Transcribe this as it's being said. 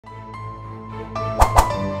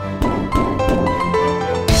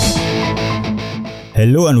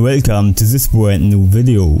Hello and welcome to this brand new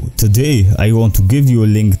video. Today I want to give you a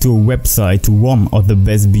link to a website to one of the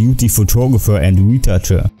best beauty photographer and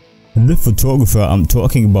retoucher. The photographer I'm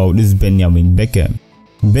talking about is Becker.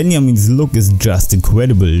 Benjamin's look is just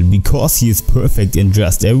incredible because he is perfect in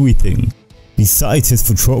just everything. Besides his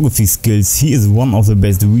photography skills, he is one of the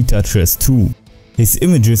best retouchers too. His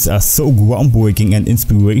images are so groundbreaking and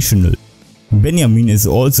inspirational. Benjamin is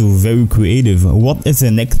also very creative. What is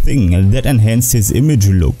the next thing that enhanced his image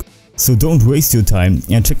look? So don't waste your time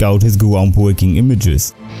and check out his groundbreaking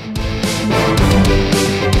images.